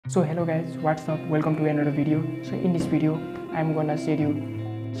So hello guys, what's up? Welcome to another video. So in this video I'm gonna share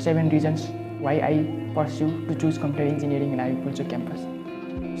you 7 reasons why I pursue to choose computer engineering in IOE Pulchowk Campus.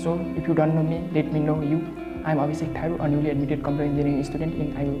 So if you don't know me, let me know you. I'm Abhishek Tharu, a newly admitted computer engineering student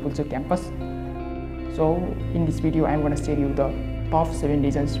in IOE Pulchowk Campus. So in this video I'm gonna share you the top 7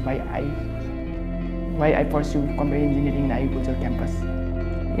 reasons why I pursue computer engineering in IOE Pulchowk Campus.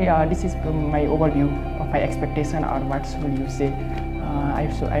 Yeah, this is my overview of my expectation, or what will you say.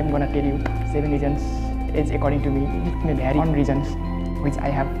 I'm gonna tell you 7 reasons. It's according to me. It may vary on reasons which I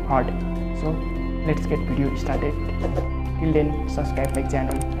have heard. So let's get video started. Till then, subscribe my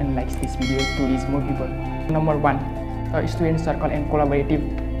channel and like this video to reach more people. Number 1, a student circle and collaborative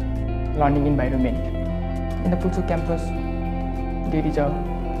learning environment. In the Pulchowk campus, there is a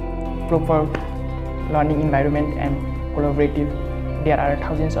proper learning environment and collaborative. There are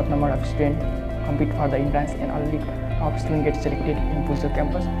thousands of number of students compete for the entrance, and only top student gets selected in Pulchowk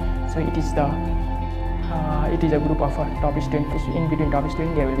campus. So it is a group of top students. In between top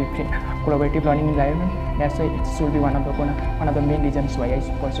students, there will be collaborative learning environment. That's why it should be one of the main reasons why I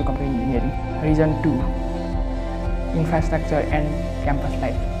pursue computer engineering. Reason 2, infrastructure and campus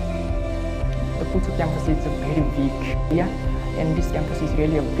life. The Pulchowk campus is a very big area, and this campus is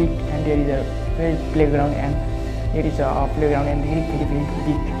really a big, and there is a very playground, and very big.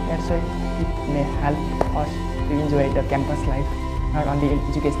 That's why it may help us to enjoy the campus life, not only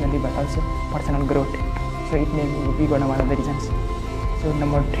educationally but also personal growth. So it may be one of the reasons. So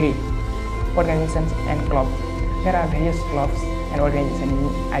number 3, organizations and clubs. There are various clubs and organizations in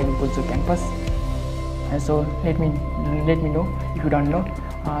IOE Pulchowk campus. And so let me know if you don't know.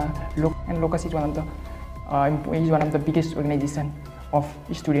 Locus is one of the biggest organization of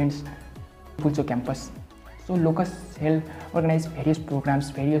students in Pulchowk campus. So Locus organize various programs,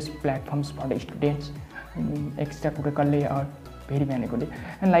 various platforms for the students, extracurricular or very many.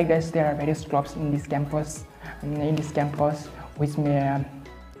 And like this, there are various clubs in this campus. Which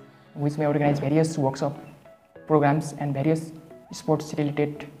may organize various workshop programs and various sports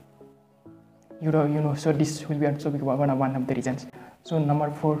related. So this will be also one of the reasons. So number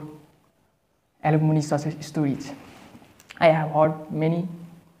 4, alumni success stories. I have heard many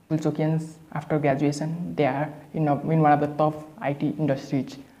Pulchowkians after graduation, they are in one of the top IT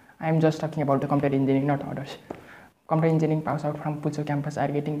industries. I am just talking about the computer engineering, not others. Computer engineering pass out from Pulchowk campus are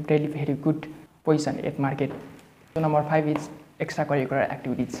getting really very good position at market. So number 5 is extracurricular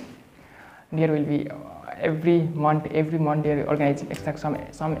activities. There will be every month they are organizing some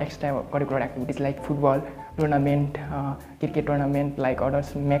extracurricular activities like football tournament, cricket tournament, like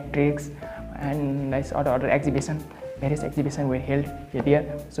others, matrix, and like other exhibition. Various exhibitions were held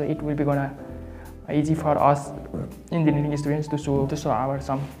here, so it will be gonna easy for us engineering students to show our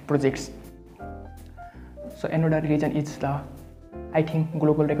some projects. So another reason is I think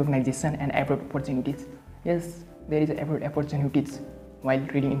global recognition and abroad opportunities. Yes, there is abroad opportunities while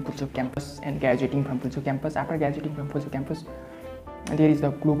reading in Pulchowk campus and graduating from Pulchowk campus. After graduating from Pulchowk campus, there is the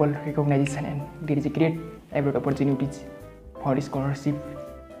global recognition and there is a great abroad opportunities for scholarship.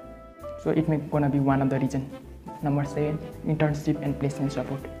 So it may gonna be one of the reason. Number 7, internship and placement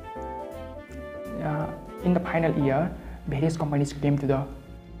support. In the final year, various companies came to the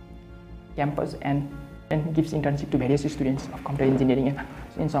campus and gives internship to various students of computer engineering and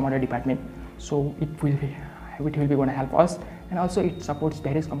in some other department. So it will be going to help us, and also it supports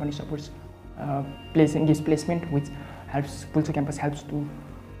various companies gives placement, which helps Pulchowk campus helps to.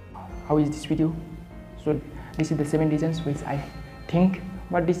 How is this video? So this is the 7 reasons which I think,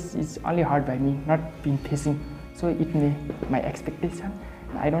 but this is only heard by me, not been facing. So it may my expectation.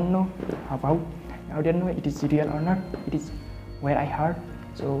 I don't know I don't know it is real or not. It is where I heard.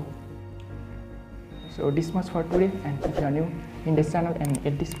 So this much for today. And if you are new in this channel and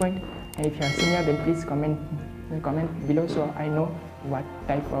at this point, and if you are senior, then please comment below so I know what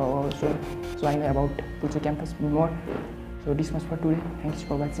type of so I know about Pulchowk campus more. So this much for today. Thanks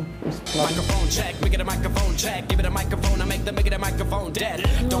for watching. Microphone check, we get a microphone check. Give it a microphone, I make the microphone dead.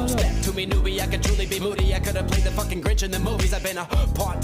 Don't step to me, newbie, I could truly be moody. I could have played the fucking Grinch in the movies. I've been a part